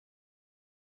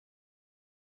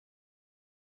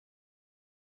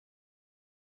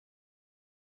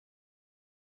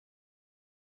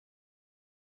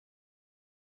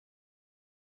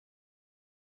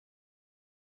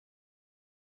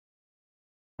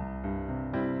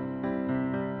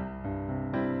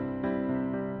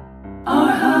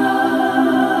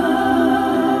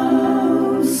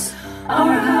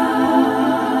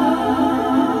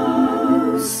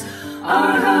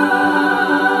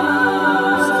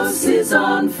is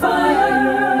on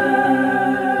fire.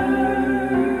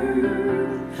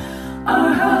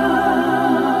 Our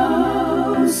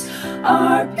house,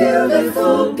 our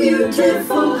beautiful,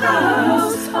 beautiful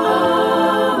house.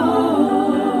 Oh,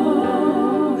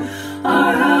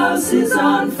 our house is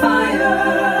on fire.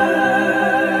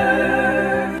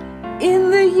 In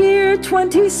the year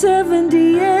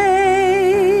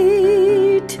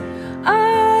 2078,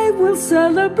 I will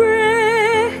celebrate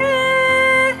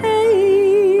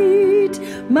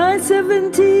my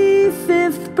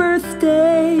 75th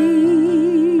birthday.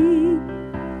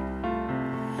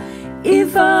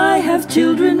 If I have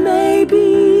children,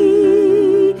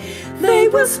 maybe they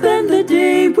will spend the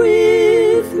day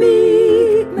with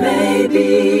me.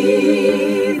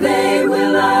 Maybe they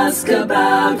will ask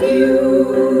about you.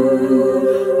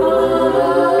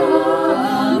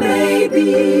 Oh,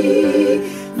 maybe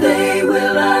they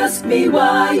will ask me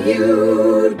why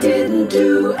you didn't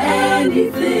do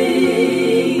anything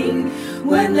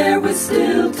when there was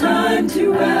still time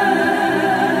to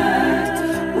act.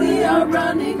 We are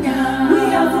running out. We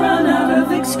have run out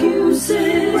of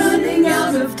excuses. Running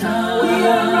out of time. We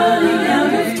are running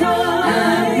out of time.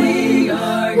 And we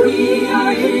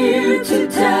are here to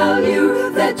tell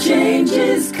you that change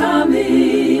is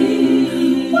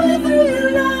coming. Whether you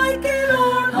like it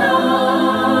or not.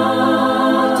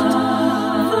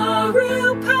 The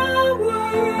real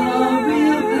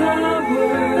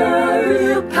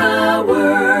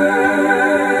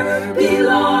power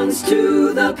belongs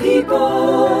to the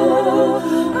people.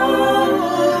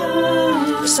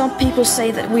 Some people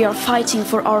say that we are fighting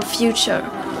for our future,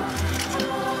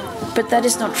 but that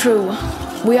is not true.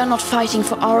 We are not fighting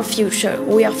for our future,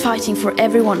 we are fighting for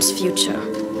everyone's future.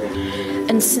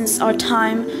 And since our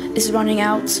time is running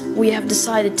out, we have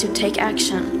decided to take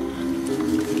action.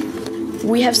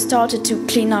 We have started to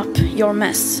clean up your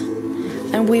mess,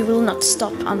 and we will not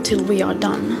stop until we are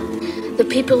done. The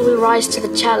people will rise to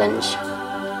the challenge.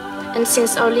 And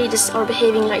since our leaders are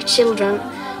behaving like children,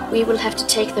 we will have to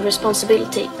take the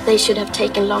responsibility they should have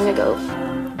taken long ago.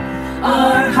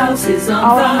 Our house is on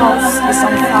Our fire. house is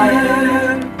on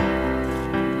fire.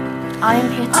 I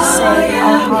am here to say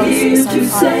our house is on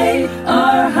fire.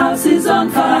 Our house is on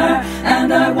fire,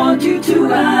 and I want you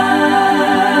to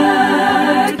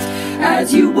act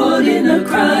as you would in a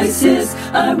crisis.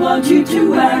 I want you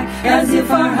to act as if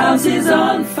our house is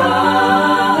on fire.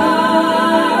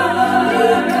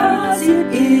 Because it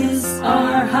is.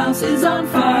 Our house is on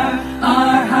fire.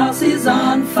 Our house is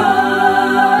on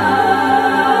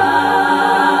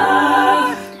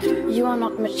fire. You are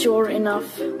not mature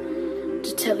enough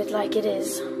to tell it like it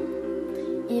is.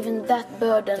 Even that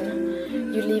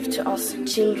burden you leave to us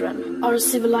children. Our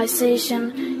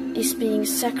civilization is being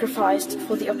sacrificed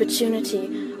for the opportunity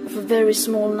of a very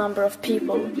small number of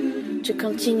people to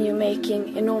continue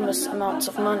making enormous amounts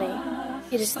of money.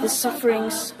 It is the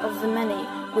sufferings of the many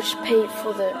which pay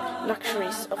for the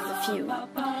luxuries of the few.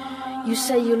 You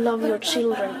say you love your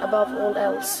children above all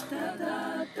else,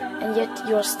 and yet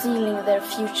you are stealing their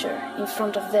future in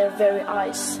front of their very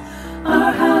eyes.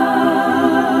 Our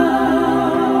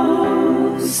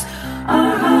house,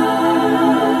 our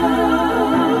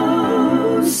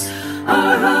house,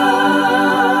 our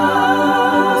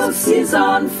house is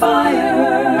on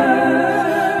fire.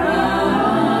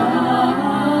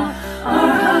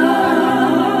 Our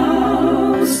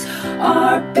house,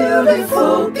 our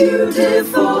beautiful,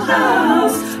 beautiful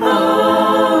house. Oh,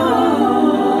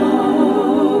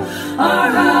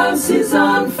 our house is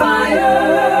on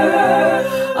fire.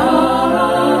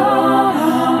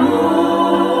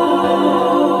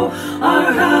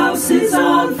 Our house is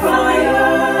on fire.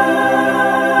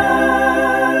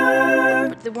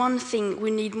 But the one thing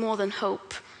we need more than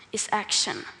hope is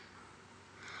action.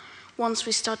 Once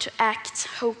we start to act,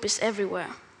 hope is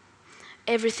everywhere.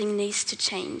 Everything needs to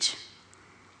change.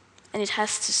 And it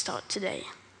has to start today.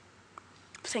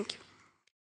 Thank you.